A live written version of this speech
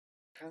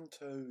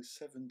Canto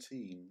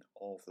 17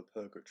 of the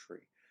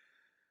Purgatory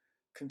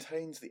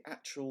contains the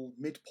actual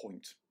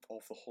midpoint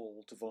of the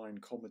whole Divine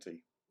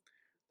Comedy.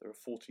 There are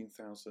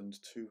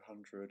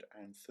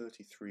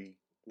 14,233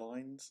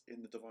 lines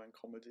in the Divine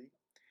Comedy.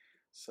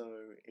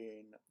 So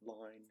in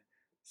line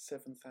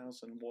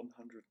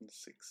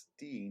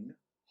 7,116,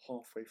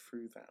 halfway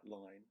through that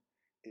line,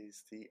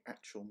 is the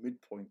actual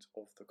midpoint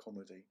of the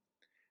comedy.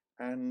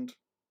 And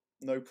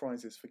no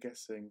prizes for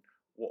guessing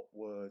what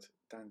word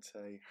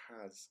Dante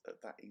has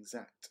at that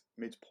exact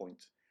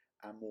midpoint: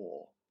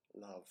 amor,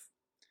 love.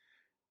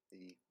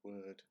 The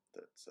word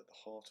that's at the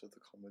heart of the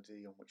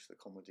comedy, on which the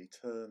comedy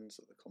turns,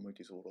 that the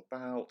comedy is all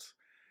about.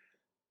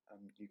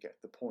 You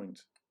get the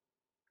point.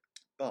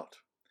 But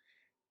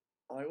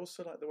I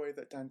also like the way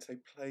that Dante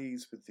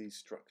plays with these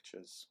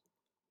structures,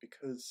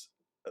 because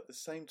at the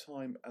same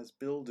time as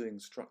building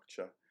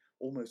structure,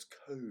 almost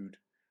code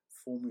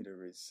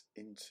formularies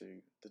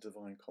into the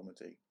Divine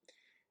Comedy,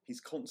 he's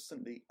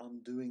constantly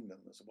undoing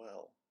them as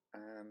well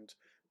and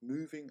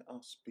moving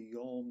us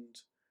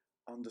beyond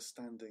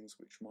understandings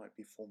which might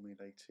be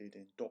formulated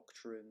in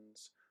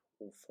doctrines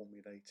or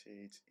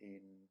formulated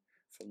in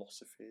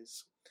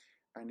philosophies,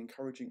 and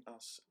encouraging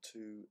us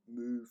to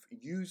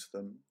use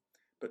them,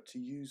 but to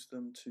use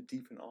them to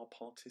deepen our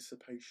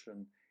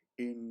participation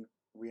in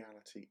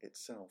reality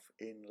itself,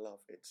 in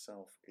love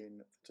itself, in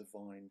the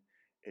divine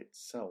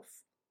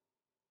itself.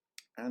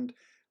 And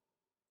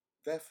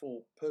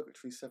therefore,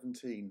 Purgatory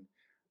 17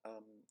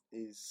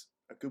 is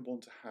a good one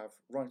to have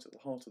right at the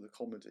heart of the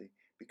comedy,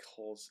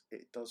 because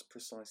it does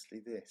precisely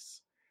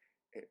this.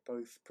 It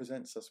both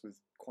presents us with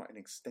quite an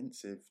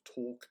extensive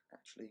talk,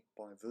 actually,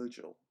 by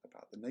Virgil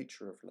about the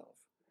nature of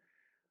love,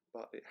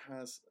 but it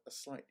has a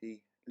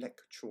slightly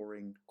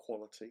lecturing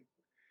quality,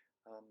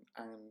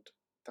 and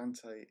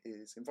Dante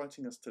is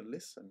inviting us to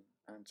listen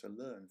and to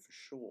learn for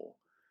sure,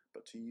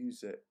 but to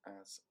use it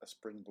as a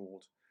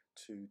springboard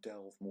to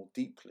delve more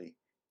deeply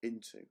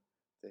into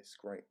this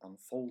great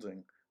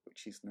unfolding,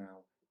 which is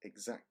now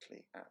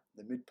exactly at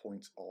the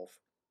midpoint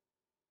of.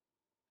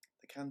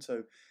 The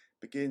canto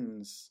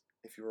begins,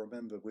 if you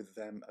remember, with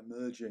them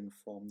emerging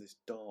from this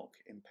dark,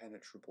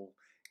 impenetrable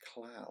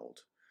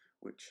cloud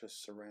which has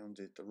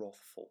surrounded the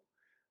wrathful.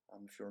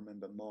 If you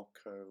remember,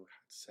 Marco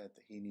had said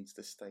that he needs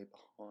to stay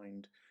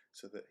behind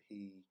so that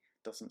he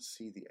doesn't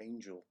see the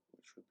angel,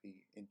 which would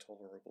be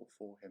intolerable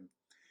for him.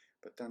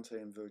 But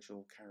Dante and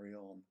Virgil carry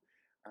on,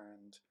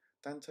 and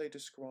Dante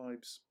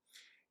describes,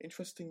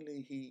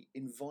 interestingly, he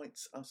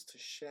invites us to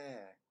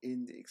share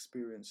in the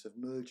experience of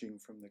merging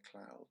from the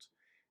cloud.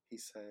 He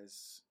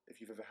says,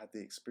 if you've ever had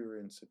the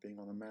experience of being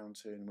on a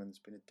mountain when there's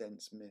been a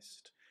dense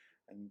mist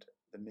and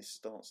the mist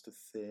starts to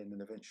thin,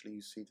 and eventually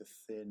you see the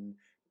thin,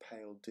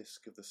 pale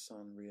disk of the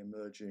sun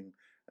re-emerging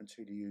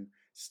until you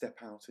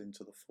step out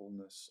into the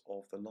fullness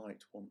of the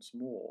light once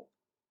more.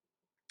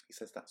 He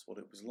says that's what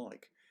it was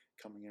like,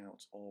 coming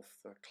out of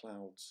the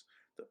clouds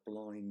that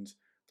blind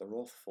the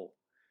wrathful.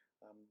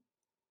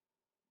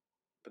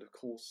 But of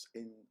course,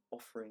 in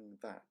offering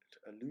that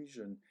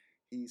illusion,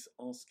 he's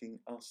asking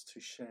us to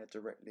share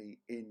directly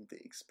in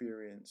the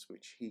experience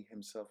which he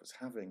himself is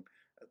having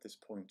at this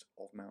point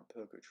of Mount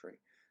Purgatory.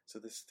 So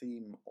this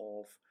theme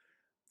of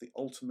the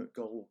ultimate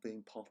goal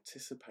being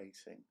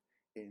participating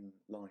in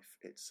life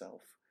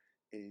itself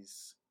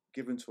is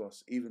given to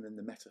us even in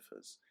the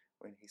metaphors,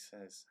 when he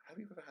says, have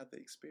you ever had the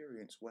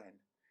experience when?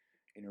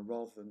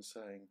 Rather than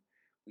saying,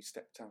 we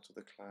stepped out of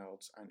the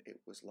clouds and it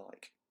was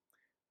like.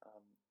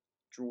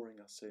 Drawing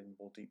us in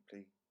more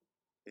deeply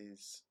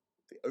is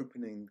the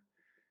opening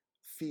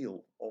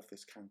feel of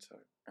this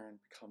canto,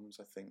 and becomes,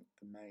 I think,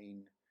 the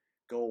main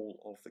goal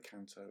of the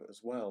canto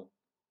as well.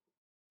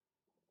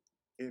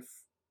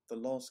 If the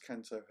last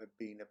canto had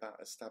been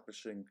about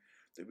establishing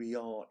that we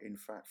are in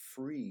fact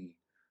free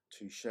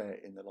to share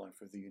in the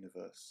life of the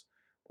universe,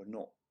 we're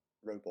not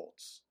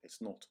robots,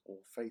 it's not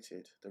all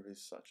fated, there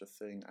is such a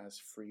thing as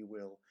free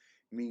will,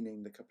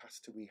 meaning the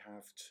capacity we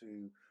have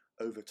to,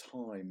 over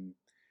time,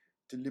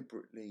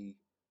 deliberately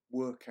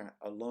work at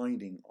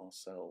aligning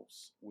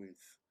ourselves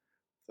with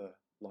the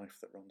life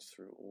that runs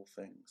through all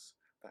things,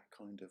 that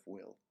kind of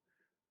will.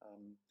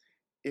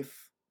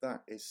 If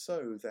that is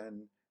so,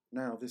 then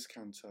now this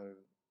canto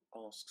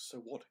asks, so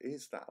what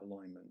is that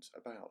alignment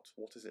about?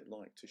 What is it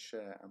like to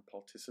share and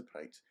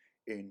participate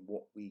in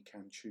what we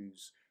can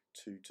choose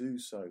to do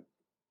so?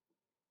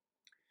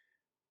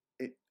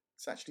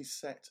 It's actually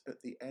set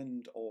at the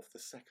end of the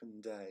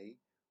second day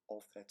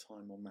of their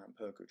time on Mount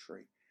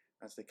Purgatory.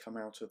 As they come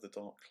out of the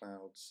dark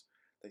clouds,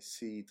 they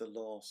see the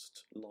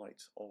last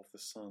light of the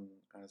sun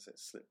as it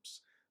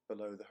slips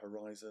below the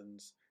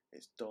horizons.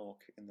 It's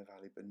dark in the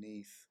valley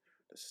beneath.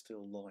 There's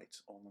still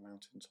light on the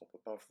mountaintop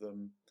above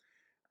them,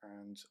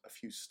 and a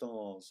few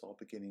stars are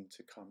beginning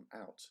to come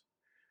out.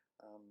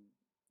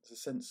 There's a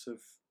sense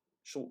of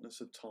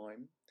shortness of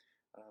time.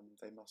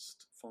 They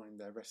must find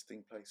their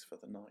resting place for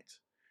the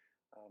night,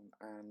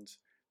 and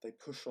they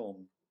push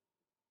on.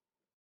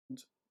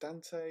 And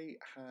Dante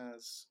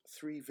has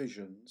three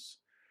visions.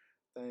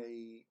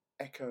 They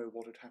echo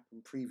what had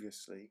happened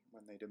previously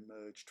when they'd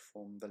emerged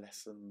from the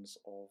lessons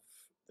of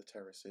the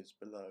terraces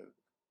below.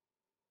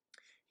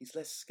 He's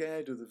less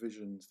scared of the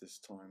visions this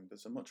time.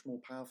 There's a much more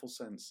powerful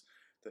sense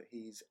that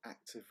he's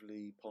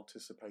actively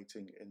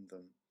participating in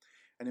them.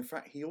 And in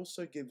fact, he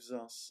also gives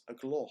us a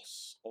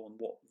gloss on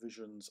what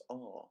visions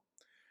are.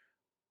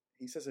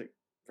 He says it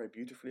very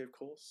beautifully, of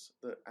course,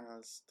 that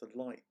as the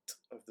light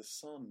of the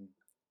sun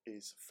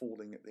is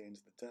falling at the end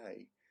of the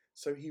day,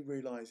 so he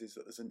realizes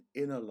that there's an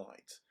inner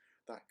light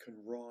that can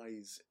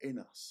rise in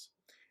us.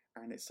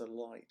 And it's a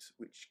light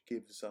which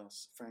gives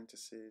us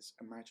fantasies,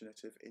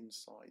 imaginative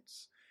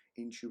insights,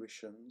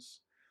 intuitions.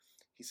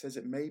 He says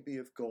it may be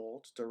of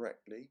God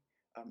directly,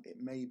 it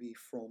may be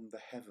from the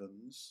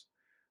heavens.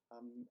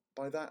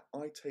 By that,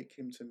 I take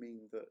him to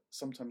mean that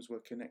sometimes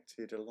we're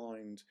connected,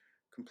 aligned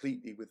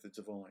completely with the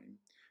divine,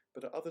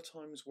 but at other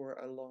times we're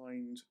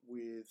aligned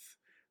with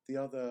the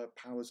other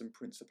powers and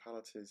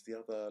principalities, the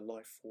other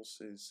life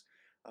forces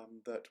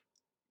that,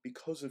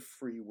 because of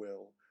free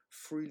will,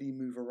 freely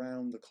move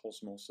around the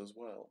cosmos as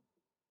well.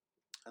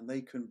 And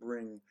they can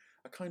bring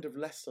a kind of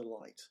lesser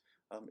light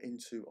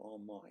into our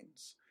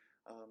minds.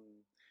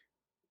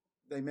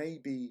 They may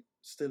be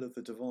still of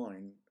the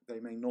divine, they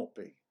may not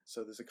be.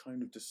 So there's a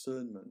kind of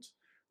discernment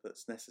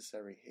that's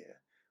necessary here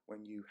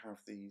when you have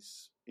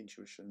these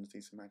intuitions,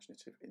 these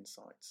imaginative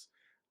insights.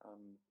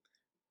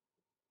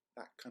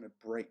 That kind of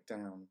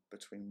breakdown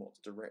between what's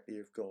directly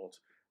of God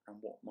and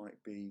what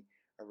might be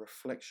a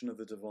reflection of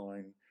the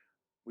divine,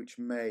 which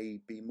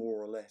may be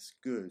more or less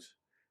good.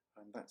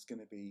 And that's going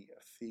to be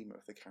a theme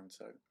of the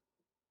canto.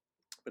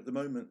 But at the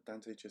moment,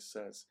 Dante just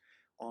says,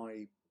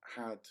 I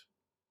had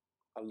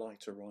a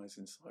light arise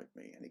inside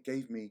me, and it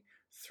gave me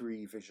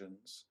 3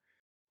 visions.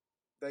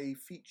 They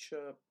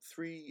feature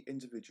 3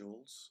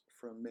 individuals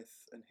from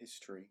myth and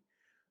history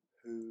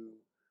who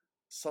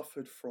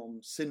suffered from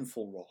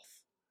sinful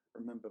wrath.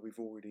 Remember, we've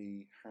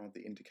already had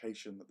the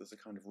indication that there's a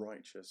kind of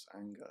righteous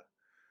anger.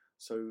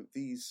 So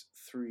these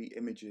 3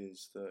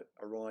 images that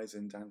arise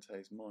in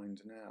Dante's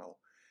mind now,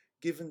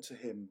 given to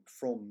him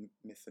from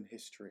myth and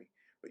history,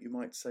 but you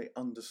might say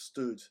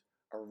understood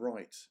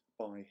aright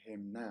by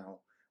him now,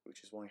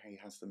 which is why he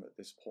has them at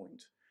this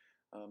point.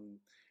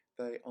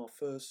 They are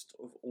first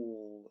of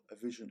all a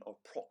vision of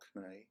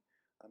Procne.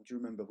 Do you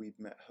remember we'd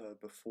met her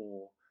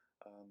before?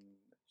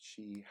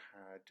 She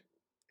had,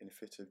 in a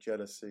fit of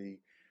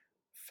jealousy,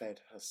 fed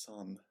her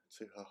son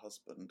to her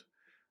husband.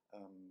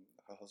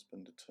 Her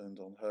husband had turned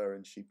on her,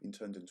 and she'd been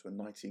turned into a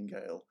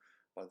nightingale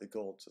by the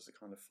gods as a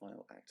kind of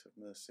final act of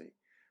mercy.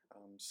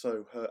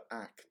 So her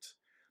act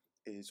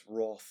is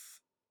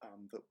wrath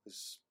that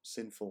was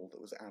sinful,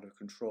 that was out of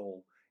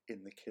control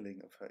in the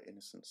killing of her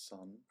innocent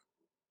son.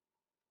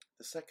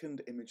 The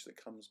second image that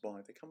comes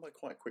by, they come by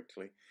quite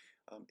quickly,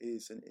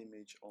 is an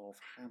image of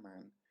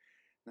Haman.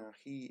 Now,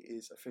 he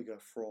is a figure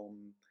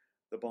from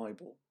the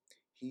Bible.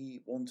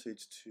 He wanted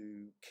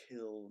to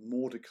kill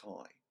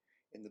Mordecai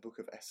in the book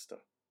of Esther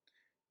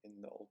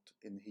in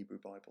the Hebrew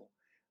Bible,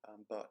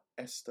 but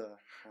Esther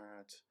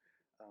had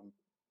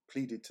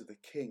pleaded to the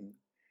king,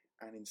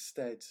 and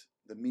instead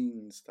the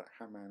means that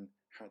Haman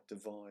had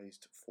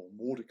devised for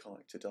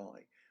Mordecai to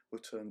die were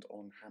turned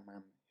on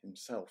Haman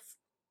himself.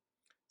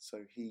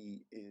 So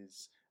he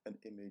is an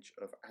image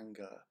of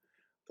anger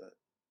that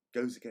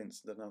goes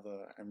against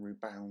another and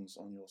rebounds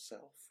on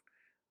yourself.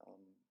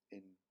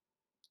 In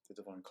the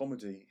Divine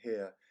Comedy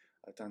here,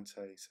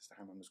 Dante says that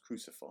Haman was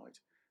crucified.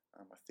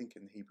 I think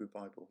in the Hebrew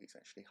Bible he's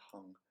actually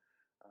hung,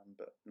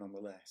 but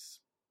nonetheless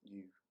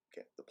you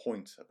get the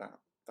point about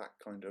that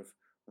kind of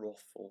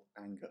wrathful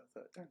anger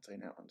that Dante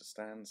now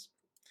understands.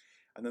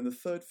 And then the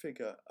third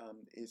figure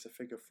is a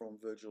figure from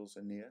Virgil's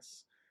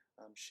Aeneas.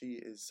 She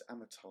is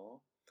Amata,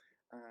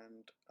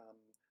 and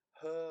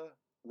her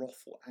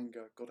wrathful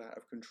anger got out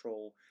of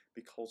control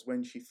because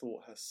when she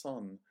thought her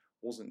son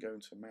wasn't going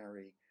to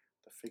marry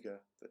the figure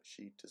that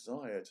she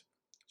desired,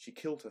 she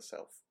killed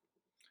herself.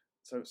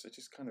 So it's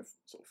just kind of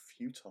sort of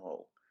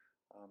futile,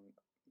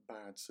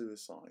 bad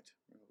suicide.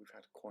 We've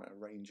had quite a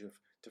range of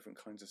different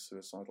kinds of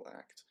suicidal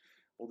act.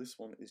 Well, this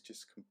one is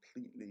just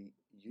completely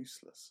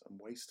useless and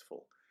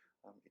wasteful.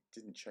 It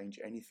didn't change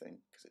anything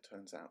because it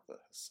turns out that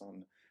her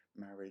son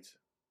married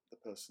the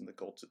person the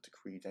gods had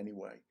decreed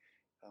anyway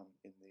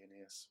in the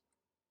Aeneas.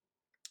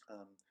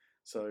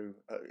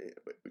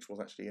 Which was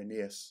actually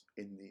Aeneas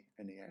in the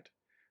Aeneid.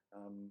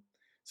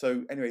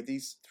 So anyway,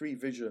 these 3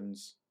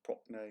 visions,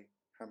 Procne,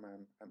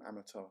 Haman and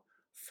Amata,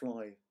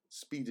 fly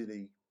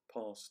speedily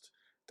past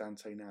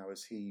Dante now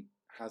as he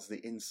has the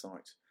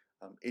insight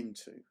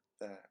into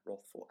their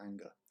wrathful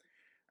anger.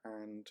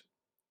 And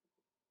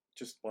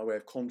just by way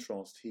of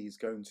contrast, he's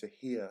going to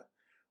hear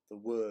the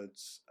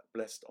words,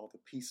 "Blessed are the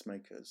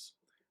peacemakers,"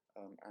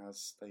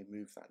 as they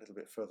move that little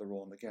bit further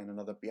on. Again,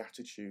 another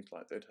beatitude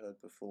like they'd heard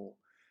before.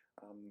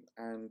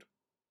 And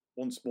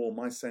once more,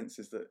 my sense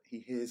is that he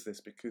hears this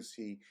because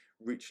he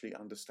richly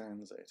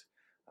understands it.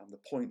 The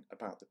point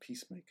about the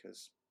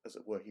peacemakers, as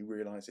it were, he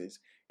realises,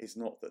 is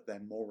not that they're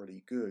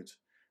morally good,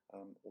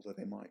 although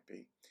they might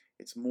be.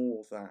 It's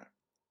more that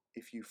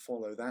if you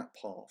follow that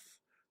path,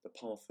 the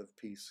path of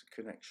peace,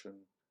 connection,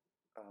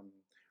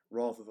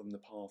 rather than the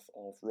path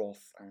of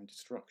wrath and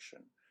destruction.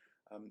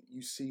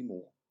 You see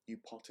more, you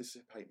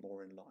participate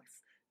more in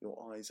life,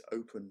 your eyes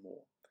open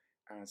more,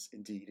 as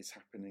indeed is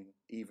happening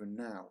even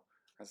now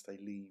as they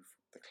leave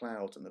the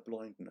clouds and the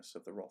blindness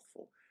of the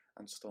wrathful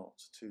and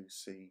start to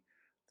see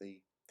the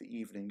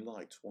evening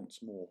light once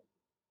more.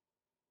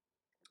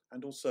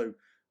 And also,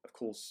 of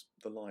course,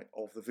 the light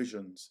of the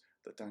visions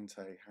that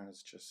Dante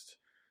has just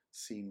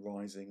seen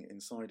rising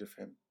inside of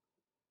him.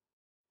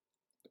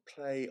 The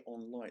play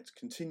on light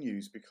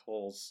continues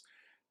because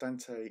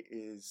Dante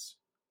is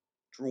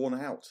drawn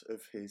out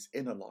of his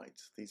inner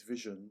light, these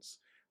visions,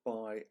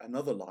 by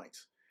another light.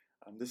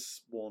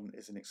 This one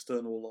is an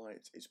external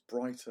light, it's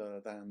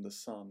brighter than the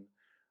sun,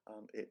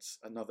 it's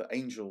another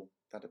angel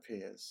that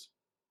appears.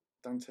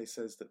 Dante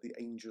says that the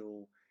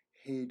angel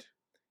hid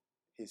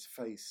his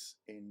face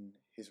in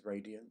his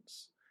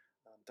radiance.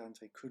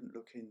 Dante couldn't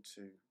look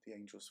into the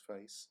angel's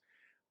face,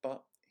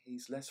 but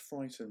he's less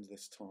frightened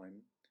this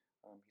time.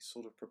 He's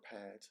sort of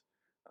prepared.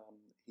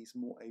 He's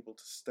more able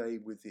to stay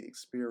with the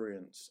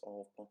experience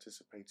of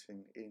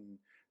participating in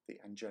the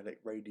angelic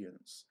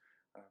radiance,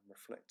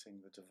 reflecting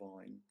the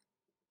divine.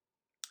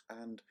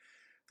 And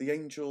the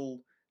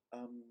angel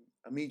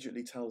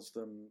immediately tells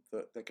them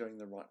that they're going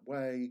the right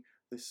way.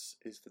 This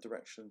is the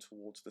direction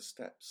towards the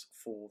steps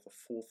for the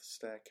fourth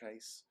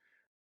staircase.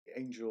 The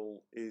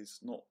angel is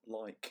not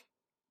like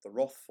the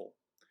wrathful,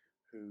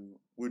 who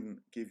wouldn't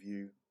give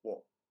you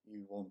what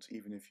you want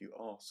even if you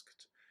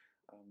asked.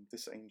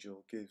 This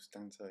angel gives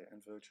Dante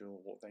and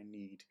Virgil what they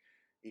need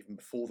even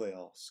before they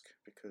ask,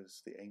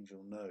 because the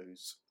angel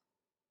knows.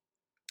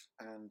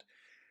 And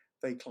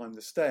they climb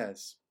the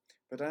stairs.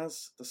 But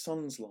as the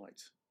sun's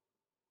light,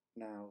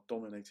 now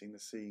dominating the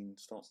scene,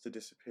 starts to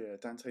disappear,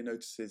 Dante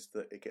notices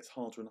that it gets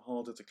harder and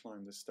harder to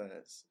climb the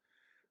stairs.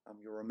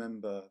 You'll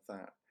remember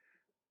that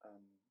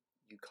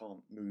you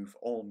can't move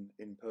on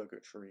in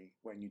purgatory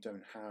when you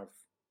don't have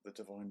the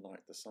divine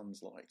light, the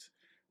sun's light,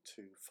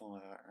 to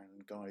fire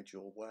and guide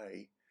your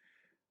way.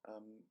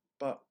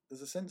 But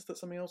there's a sense that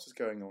something else is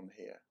going on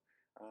here.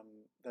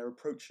 They're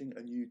approaching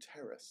a new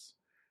terrace,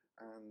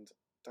 and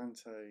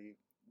Dante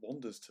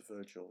wonders to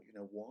Virgil,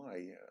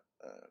 why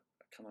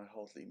can I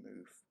hardly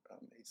move?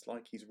 It's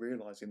like he's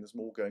realising there's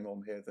more going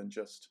on here than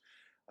just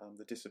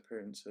the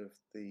disappearance of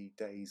the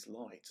day's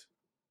light.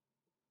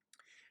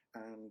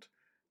 And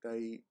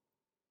they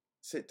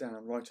sit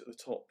down right at the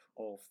top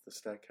of the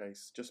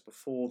staircase, just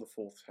before the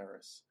fourth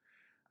terrace.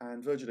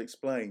 And Virgil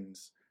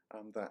explains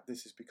that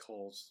this is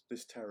because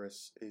this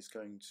terrace is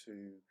going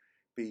to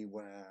be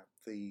where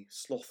the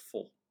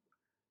slothful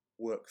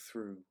work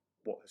through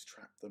what has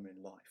trapped them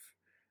in life.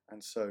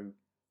 And so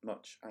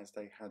much as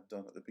they had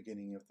done at the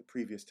beginning of the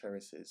previous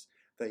terraces,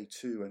 they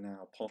too are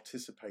now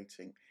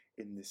participating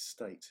in this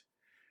state.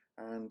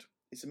 And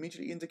it's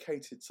immediately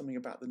indicated something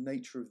about the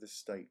nature of this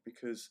state,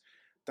 because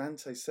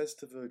Dante says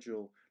to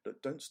Virgil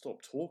that don't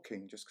stop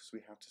talking just because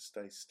we have to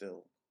stay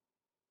still.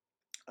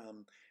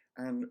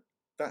 And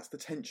that's the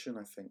tension,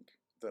 I think,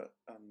 that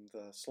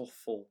the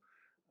slothful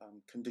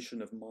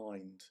condition of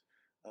mind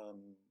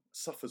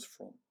suffers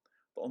from.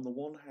 But on the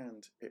one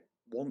hand, it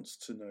wants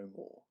to know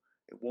more.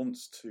 It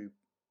wants to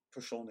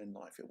push on in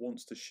life. It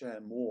wants to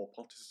share more,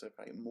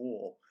 participate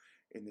more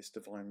in this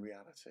divine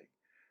reality.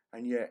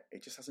 And yet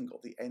it just hasn't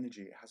got the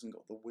energy, it hasn't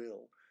got the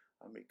will.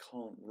 It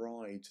can't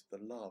ride the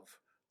love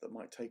that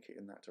might take it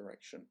in that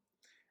direction.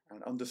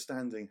 And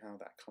understanding how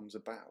that comes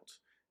about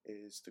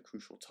is the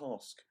crucial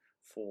task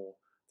for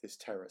this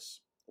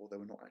terrace, although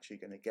we're not actually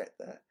going to get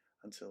there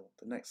until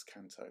the next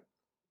canto.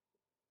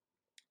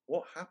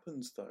 What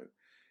happens, though,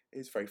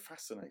 is very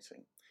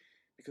fascinating,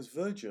 because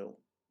Virgil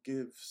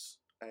gives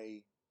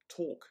a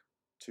talk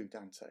to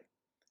Dante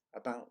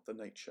about the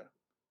nature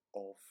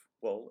of,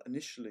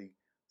 initially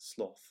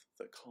sloth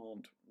that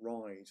can't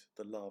ride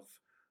the love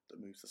that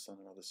moves the sun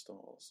and other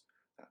stars,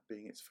 that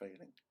being its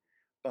failing.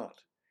 But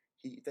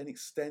he then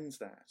extends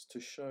that to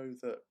show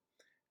that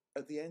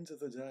at the end of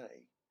the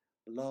day,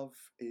 love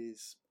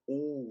is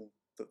all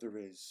that there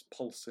is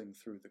pulsing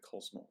through the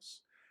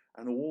cosmos,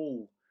 and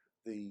all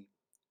the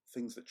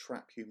things that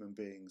trap human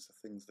beings,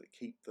 the things that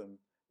keep them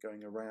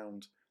going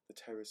around the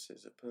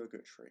terraces of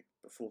purgatory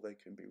before they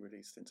can be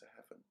released into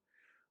heaven,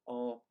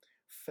 are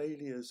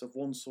failures of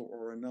one sort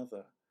or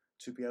another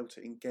to be able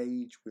to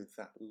engage with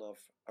that love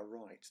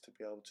aright, to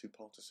be able to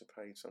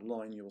participate,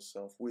 align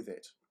yourself with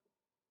it.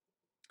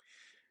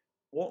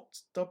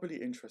 What's doubly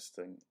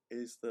interesting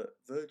is that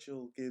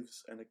Virgil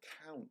gives an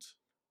account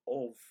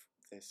of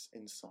this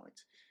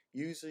insight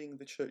using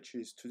the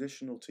church's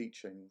traditional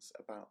teachings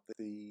about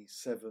the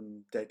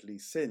 7 deadly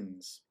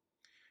sins.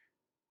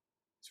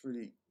 It's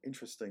really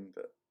interesting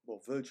that,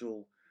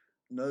 Virgil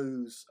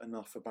knows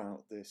enough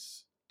about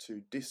this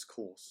to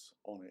discourse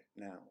on it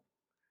now,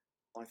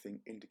 I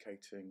think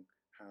indicating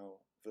how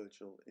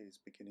Virgil is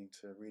beginning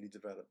to really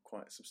develop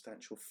quite a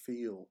substantial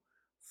feel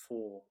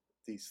for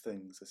these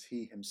things as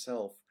he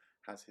himself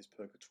has his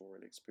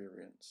purgatorial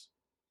experience.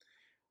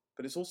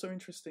 But it's also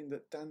interesting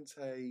that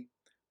Dante,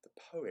 the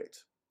poet,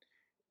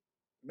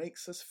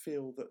 makes us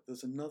feel that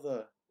there's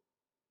another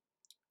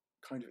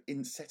kind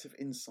of set of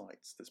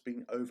insights that's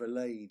been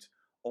overlaid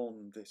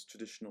on this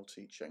traditional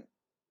teaching.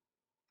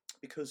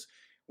 Because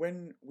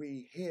when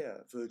we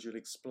hear Virgil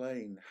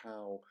explain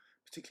how,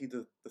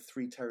 particularly the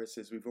three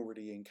terraces we've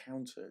already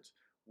encountered,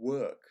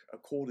 work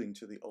according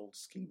to the old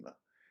schema,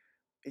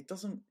 it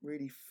doesn't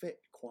really fit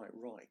quite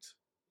right.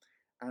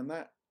 And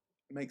that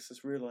makes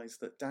us realize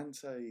that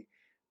Dante,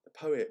 the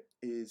poet,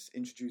 is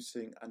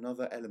introducing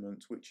another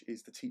element, which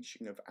is the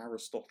teaching of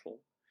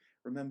Aristotle.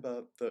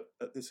 Remember that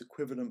at this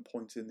equivalent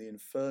point in the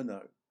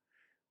Inferno,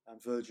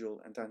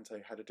 Virgil and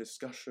Dante had a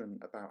discussion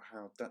about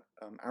how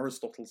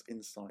Aristotle's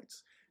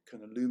insights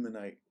can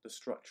illuminate the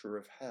structure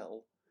of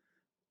hell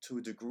to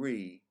a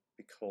degree,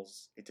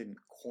 because it didn't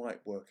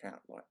quite work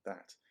out like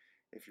that,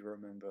 if you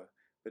remember.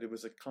 But it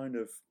was a kind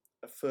of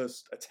a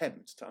first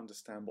attempt to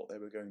understand what they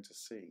were going to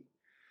see.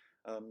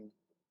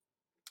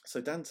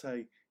 So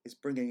Dante is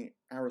bringing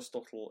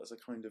Aristotle as a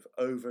kind of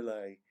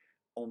overlay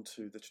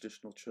onto the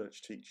traditional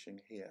church teaching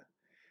here.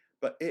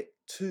 But it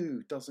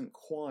too doesn't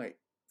quite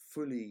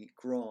fully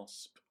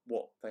grasp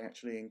what they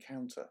actually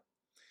encounter.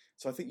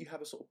 So I think you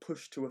have a sort of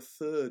push to a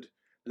third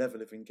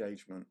level of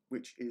engagement,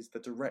 which is the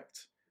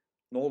direct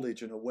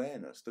knowledge and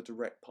awareness, the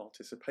direct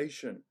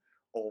participation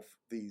of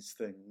these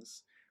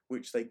things,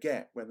 which they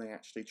get when they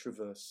actually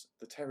traverse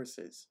the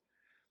terraces.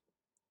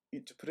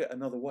 To put it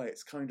another way,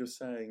 it's kind of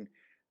saying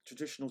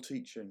traditional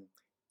teaching,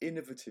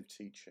 innovative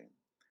teaching,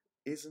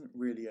 isn't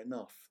really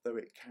enough, though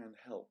it can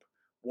help.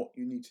 What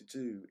you need to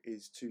do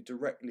is to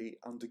directly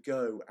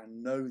undergo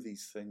and know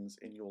these things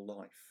in your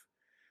life,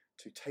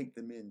 to take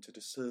them in, to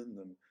discern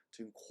them,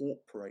 to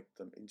incorporate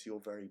them into your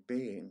very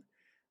being.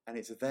 And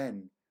it's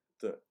then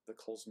that the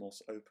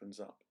cosmos opens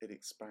up, it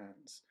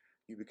expands,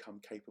 you become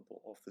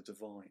capable of the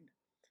divine.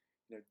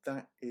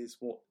 That is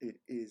what it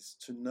is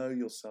to know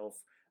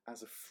yourself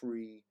as a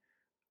free,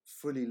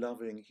 fully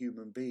loving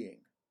human being.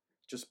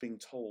 Just being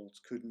told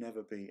could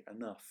never be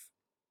enough.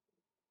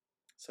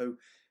 So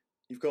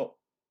you've got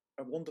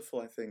a wonderful,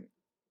 I think,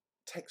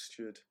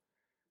 textured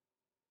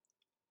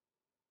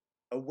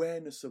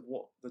awareness of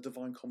what the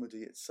Divine Comedy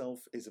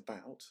itself is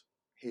about,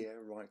 here,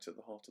 right at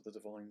the heart of the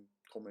Divine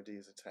Comedy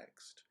as a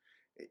text.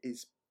 It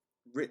is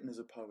written as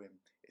a poem.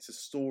 It's a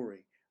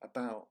story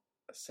about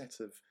a set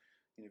of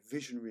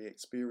visionary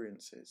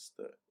experiences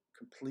that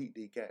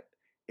completely get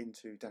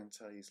into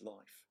Dante's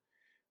life,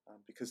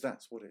 because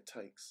that's what it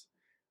takes.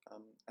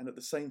 And at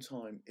the same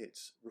time,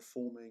 it's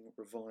reforming,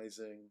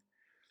 revising,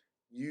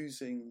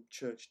 using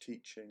church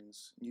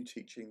teachings, new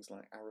teachings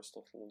like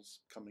Aristotle's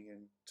coming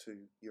into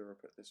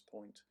Europe at this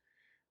point,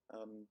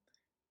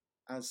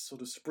 as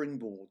sort of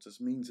springboards, as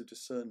means of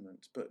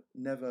discernment, but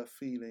never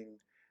feeling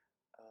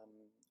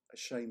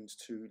ashamed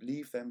to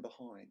leave them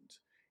behind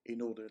in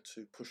order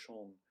to push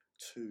on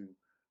to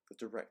the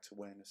direct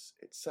awareness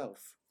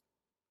itself.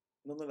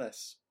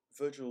 Nonetheless,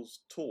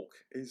 Virgil's talk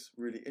is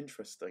really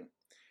interesting,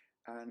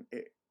 and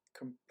it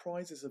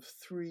comprises of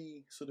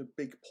three sort of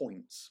big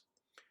points.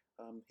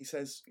 He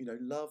says,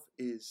 love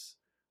is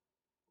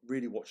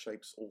really what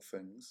shapes all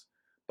things,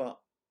 but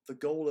the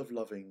goal of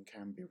loving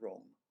can be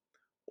wrong,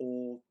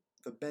 or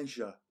the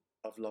measure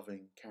of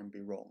loving can be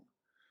wrong.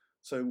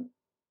 So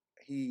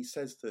he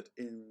says that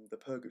in the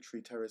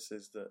purgatory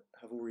terraces that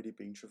have already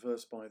been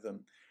traversed by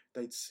them,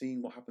 they'd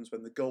seen what happens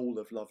when the goal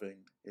of loving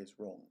is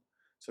wrong.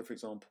 So, for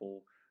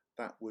example,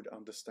 that would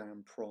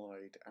understand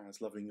pride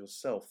as loving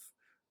yourself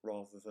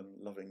rather than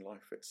loving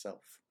life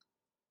itself.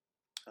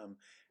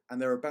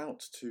 And they're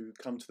about to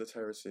come to the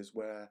terraces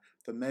where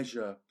the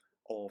measure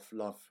of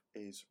love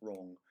is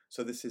wrong.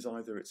 So this is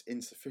either it's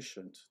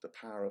insufficient, the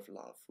power of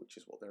love, which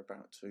is what they're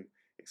about to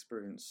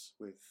experience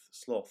with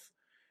sloth,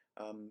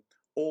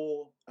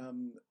 or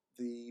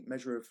the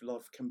measure of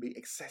love can be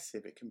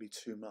excessive, it can be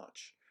too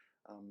much.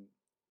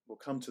 We'll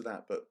come to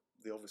that, but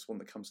the obvious one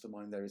that comes to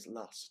mind there is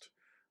lust,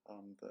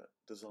 that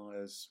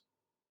desires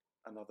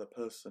another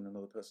person,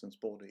 another person's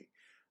body,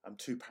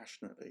 too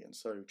passionately, and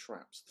so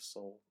traps the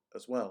soul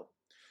as well.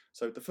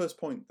 So the first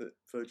point that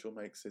Virgil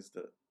makes is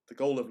that the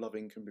goal of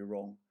loving can be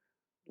wrong,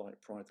 like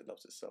pride that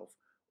loves itself,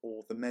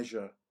 or the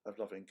measure of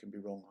loving can be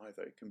wrong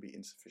either. It can be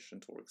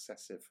insufficient or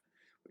excessive,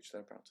 which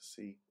they're about to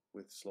see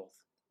with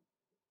sloth.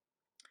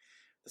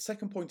 The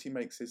second point he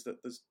makes is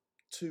that there's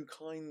two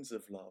kinds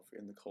of love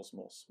in the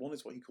cosmos. One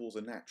is what he calls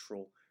a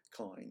natural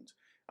kind,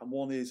 and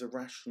one is a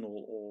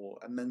rational or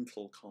a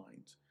mental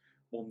kind,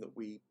 one that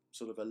we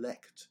sort of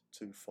elect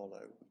to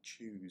follow, we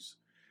choose.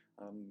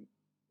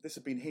 This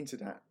had been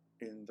hinted at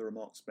in the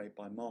remarks made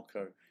by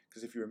Marco,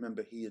 because if you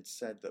remember, he had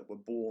said that we're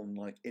born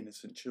like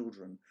innocent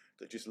children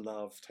that just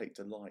love, take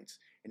delight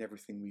in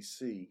everything we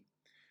see.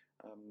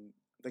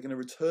 They're going to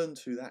return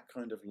to that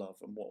kind of love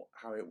and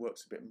how it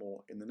works a bit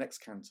more in the next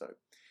canto.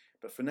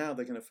 But for now,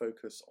 they're going to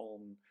focus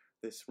on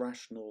this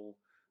rational,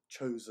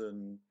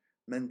 chosen,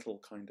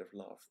 mental kind of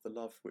love, the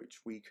love which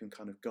we can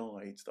kind of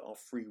guide, that our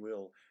free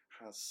will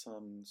has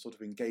some sort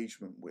of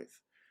engagement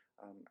with.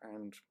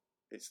 And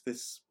it's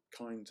this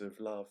kind of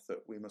love that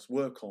we must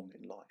work on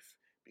in life,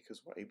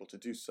 because we're able to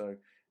do so,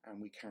 and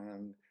we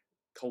can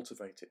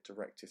cultivate it,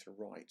 direct it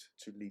aright,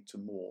 to lead to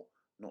more,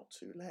 not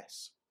to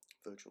less,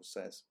 Virgil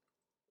says.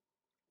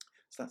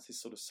 So that's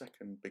his sort of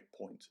second big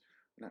point: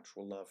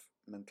 natural love,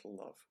 mental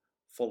love,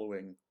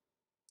 following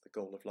the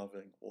goal of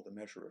loving or the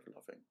measure of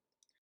loving.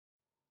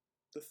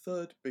 The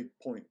third big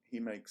point he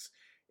makes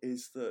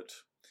is that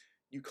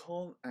you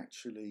can't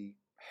actually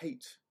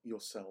hate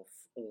yourself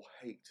or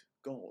hate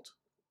God.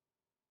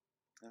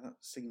 Now that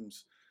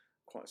seems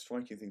quite a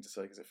striking thing to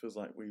say, because it feels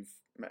like we've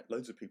met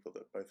loads of people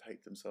that both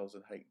hate themselves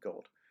and hate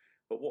God.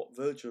 But what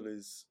Virgil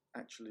is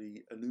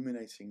actually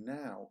illuminating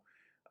now,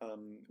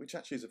 which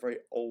actually is a very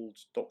old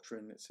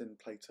doctrine, it's in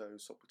Plato,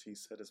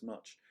 Socrates said as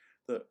much,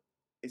 that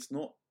it's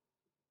not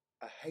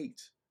a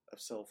hate of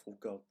self or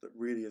God that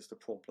really is the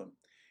problem.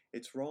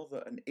 It's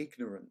rather an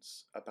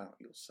ignorance about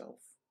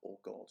yourself or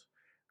God.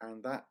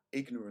 And that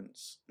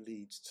ignorance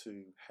leads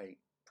to hate,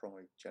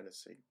 pride,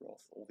 jealousy,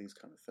 wrath, all these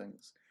kind of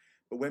things.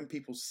 But when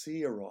people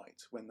see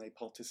aright, when they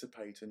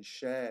participate and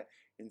share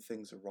in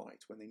things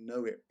aright, when they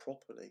know it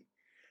properly,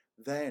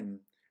 then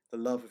the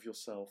love of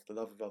yourself, the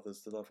love of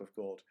others, the love of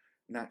God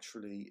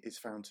naturally is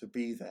found to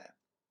be there.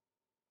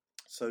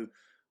 So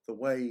the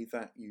way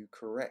that you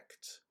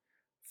correct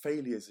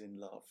failures in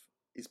love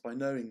is by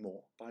knowing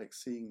more, by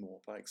seeing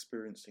more, by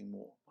experiencing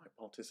more, by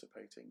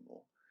participating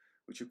more,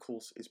 which of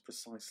course is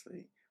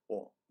precisely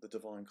what the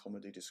Divine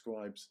Comedy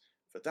describes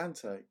for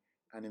Dante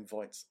and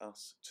invites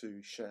us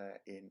to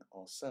share in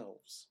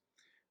ourselves.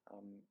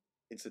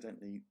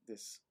 Incidentally,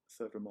 this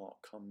third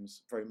remark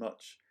comes very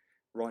much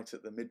right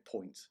at the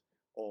midpoint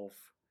of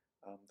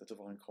the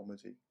Divine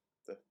Comedy,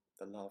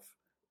 the love,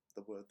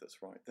 the word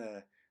that's right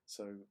there.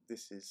 So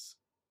this is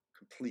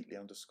completely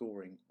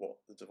underscoring what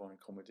the Divine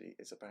Comedy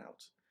is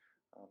about.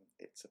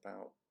 It's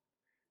about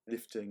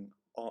lifting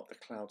the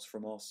clouds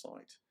from our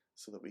sight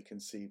so that we can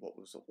see what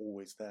was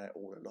always there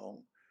all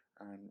along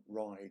and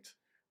ride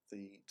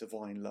the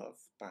divine love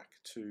back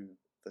to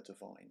the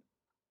divine.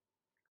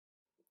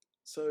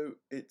 So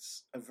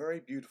it's a very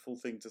beautiful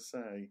thing to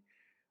say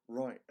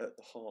right at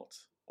the heart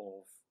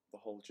of the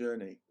whole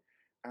journey,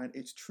 and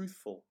it's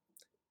truthful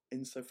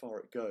insofar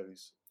it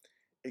goes,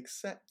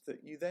 except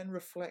that you then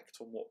reflect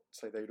on what,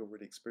 say, they'd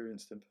already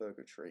experienced in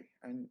purgatory,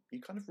 and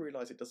you kind of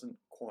realise it doesn't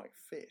quite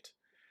fit.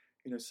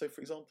 So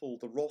for example,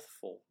 the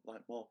wrathful,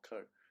 like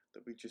Marco,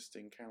 that we just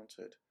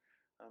encountered,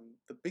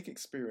 the big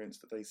experience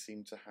that they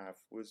seemed to have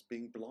was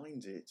being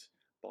blinded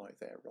by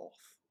their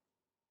wrath.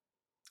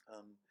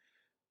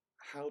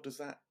 How does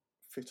that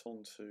fit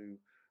onto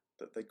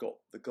that they got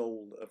the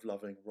goal of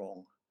loving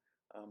wrong?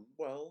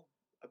 Well,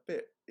 a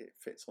bit it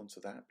fits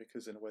onto that,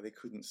 because in a way they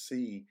couldn't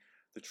see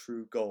the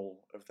true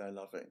goal of their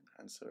loving,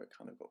 and so it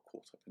kind of got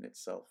caught up in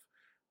itself.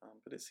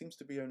 But it seems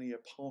to be only a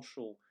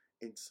partial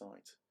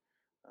insight.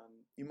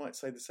 You might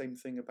say the same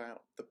thing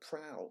about the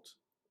proud.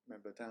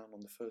 Remember, down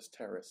on the first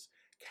terrace,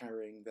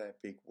 carrying their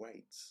big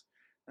weights.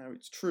 Now,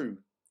 it's true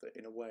that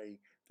in a way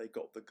they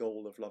got the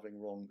goal of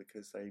loving wrong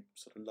because they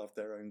sort of loved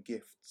their own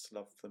gifts,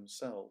 loved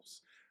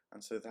themselves,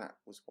 and so that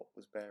was what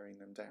was bearing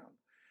them down.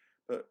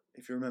 But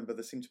if you remember,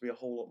 there seemed to be a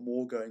whole lot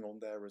more going on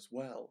there as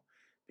well,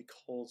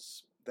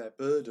 because their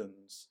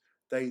burdens,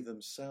 they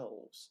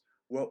themselves,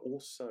 were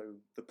also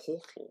the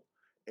portal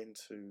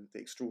into the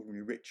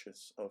extraordinary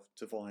riches of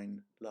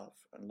divine love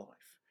and life,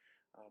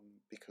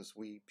 because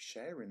we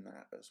share in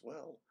that as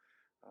well,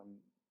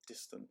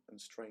 distant and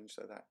strange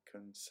though that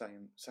can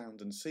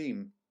sound and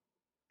seem.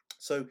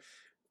 So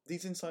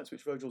these insights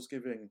which Virgil's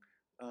giving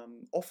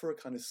offer a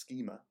kind of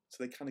schema,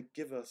 so they kind of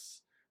give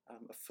us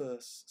a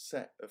first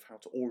set of how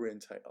to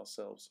orientate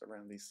ourselves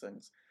around these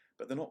things,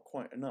 but they're not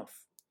quite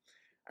enough.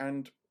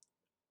 And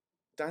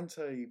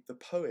Dante, the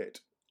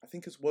poet, I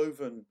think has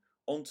woven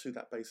onto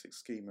that basic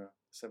schema, the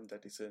seven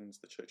deadly sins,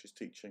 the Church's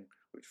teaching,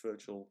 which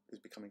Virgil is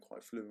becoming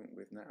quite fluent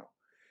with now,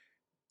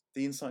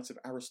 the insights of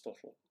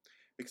Aristotle.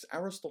 Because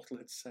Aristotle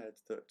had said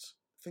that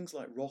things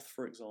like wrath,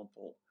 for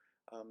example,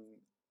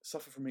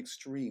 suffer from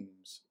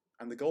extremes,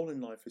 and the goal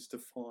in life is to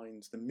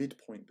find the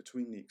midpoint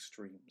between the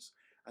extremes,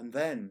 and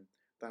then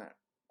that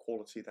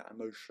quality, that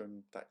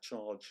emotion, that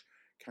charge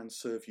can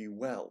serve you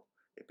well.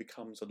 It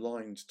becomes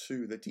aligned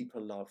to the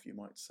deeper love, you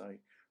might say,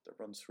 that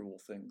runs through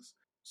all things.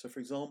 So, for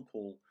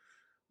example,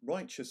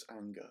 righteous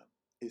anger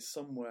is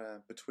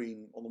somewhere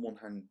between, on the one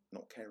hand,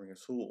 not caring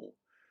at all,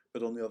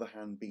 but on the other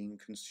hand, being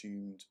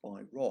consumed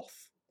by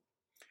wrath.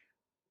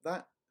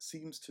 That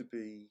seems to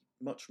be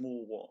much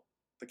more what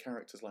the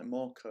characters like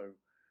Marco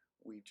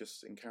we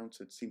just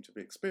encountered seem to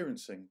be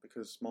experiencing,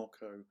 because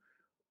Marco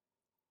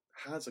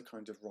has a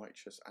kind of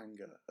righteous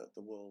anger at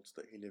the world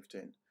that he lived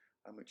in,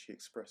 and which he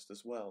expressed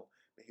as well.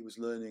 But he was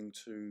learning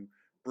to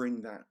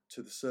bring that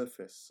to the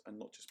surface and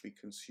not just be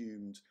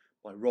consumed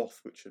by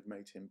wrath, which had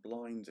made him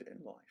blind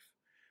in life.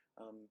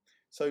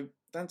 So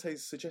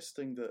Dante's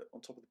suggesting that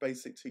on top of the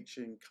basic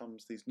teaching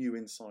comes these new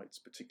insights,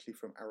 particularly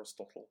from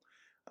Aristotle.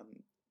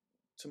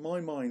 To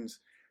my mind,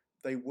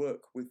 they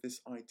work with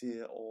this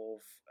idea of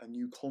a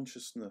new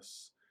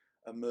consciousness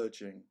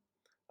emerging,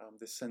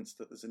 this sense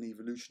that there's an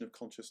evolution of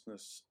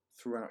consciousness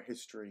throughout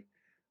history,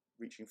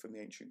 reaching from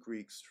the ancient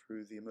Greeks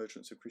through the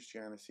emergence of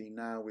Christianity,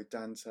 now with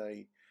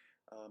Dante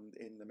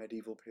in the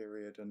medieval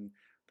period, and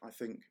I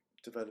think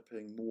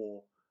developing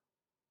more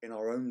in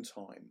our own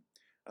time.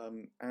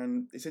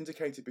 And it's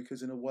indicated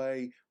because, in a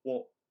way,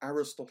 what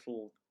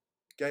Aristotle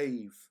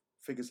gave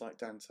figures like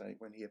Dante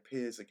when he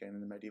appears again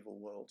in the medieval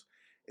world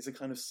is a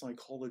kind of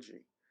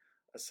psychology,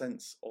 a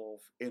sense of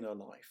inner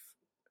life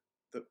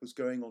that was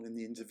going on in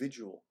the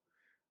individual,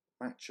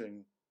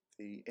 matching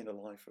the inner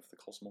life of the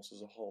cosmos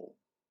as a whole.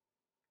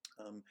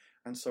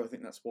 And so I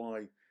think that's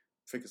why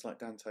figures like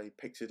Dante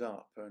picked it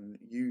up and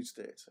used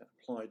it, and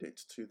applied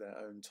it to their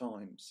own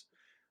times,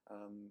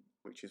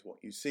 which is what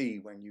you see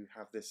when you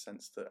have this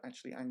sense that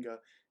actually anger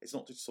is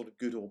not just sort of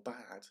good or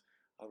bad,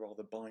 a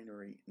rather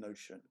binary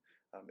notion.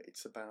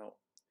 It's about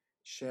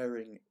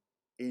sharing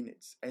in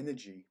its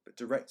energy, but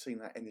directing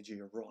that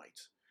energy aright.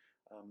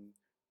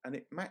 And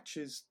it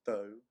matches,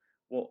 though,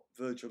 what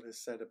Virgil has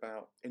said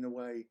about, in a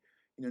way,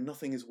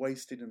 nothing is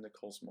wasted in the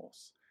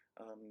cosmos.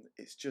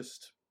 It's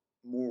just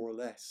more or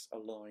less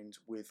aligned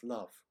with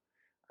love,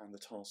 and the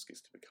task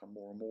is to become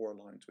more and more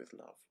aligned with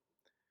love.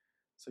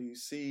 So you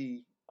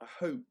see, I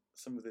hope,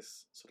 some of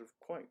this sort of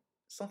quite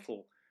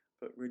subtle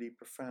but really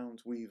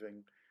profound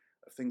weaving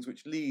of things,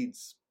 which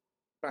leads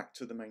back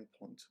to the main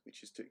point,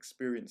 which is to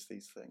experience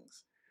these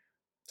things,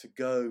 to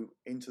go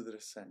into the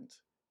descent,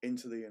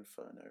 into the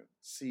inferno,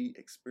 see,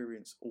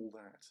 experience all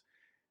that.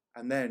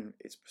 And then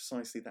it's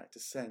precisely that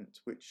descent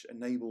which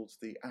enables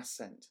the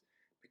ascent,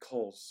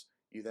 because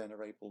you then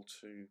are able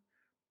to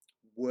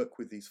work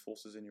with these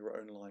forces in your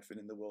own life and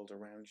in the world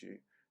around you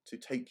to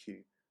take you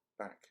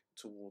back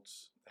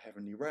towards the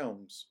heavenly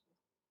realms.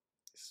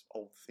 This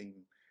old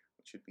theme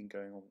which had been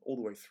going on all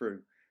the way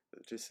through,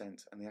 that the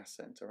descent and the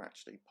ascent are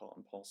actually part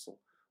and parcel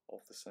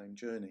of the same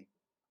journey.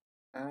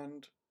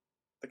 And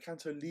the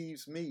canto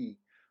leaves me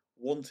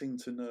wanting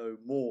to know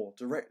more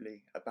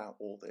directly about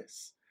all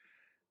this,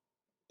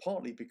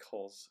 partly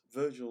because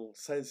Virgil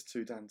says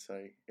to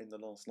Dante in the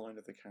last line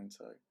of the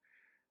canto,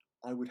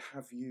 I would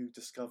have you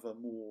discover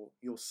more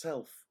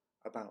yourself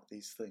about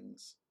these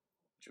things,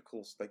 which of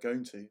course they're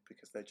going to,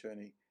 because their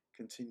journey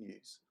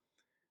continues.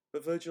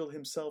 But Virgil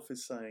himself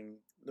is saying,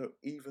 look,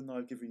 even though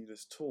I've given you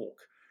this talk,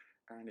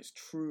 and it's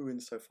true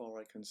insofar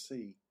I can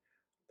see,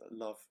 that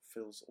love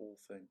fills all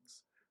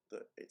things,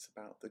 that it's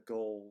about the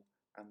goal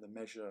and the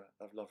measure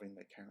of loving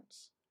that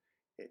counts.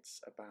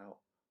 It's about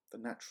the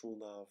natural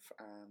love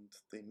and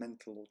the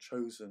mental or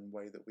chosen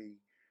way that we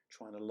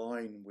try and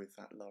align with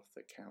that love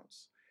that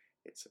counts.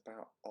 It's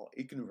about our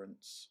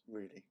ignorance,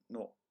 really,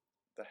 not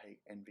the hate,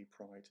 envy,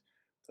 pride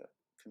that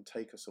can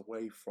take us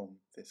away from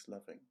this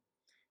loving.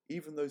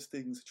 Even those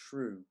things are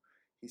true,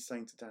 he's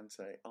saying to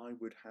Dante, I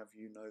would have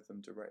you know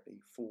them directly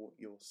for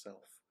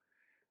yourself.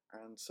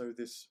 And so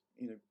this,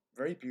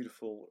 very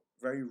beautiful,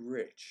 very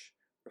rich,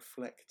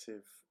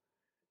 reflective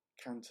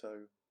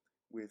canto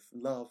with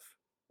love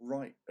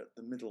right at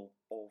the middle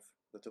of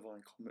the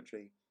Divine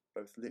Comedy,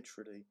 both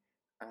literally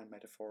and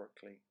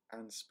metaphorically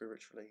and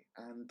spiritually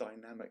and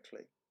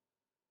dynamically,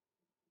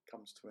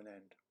 comes to an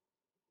end.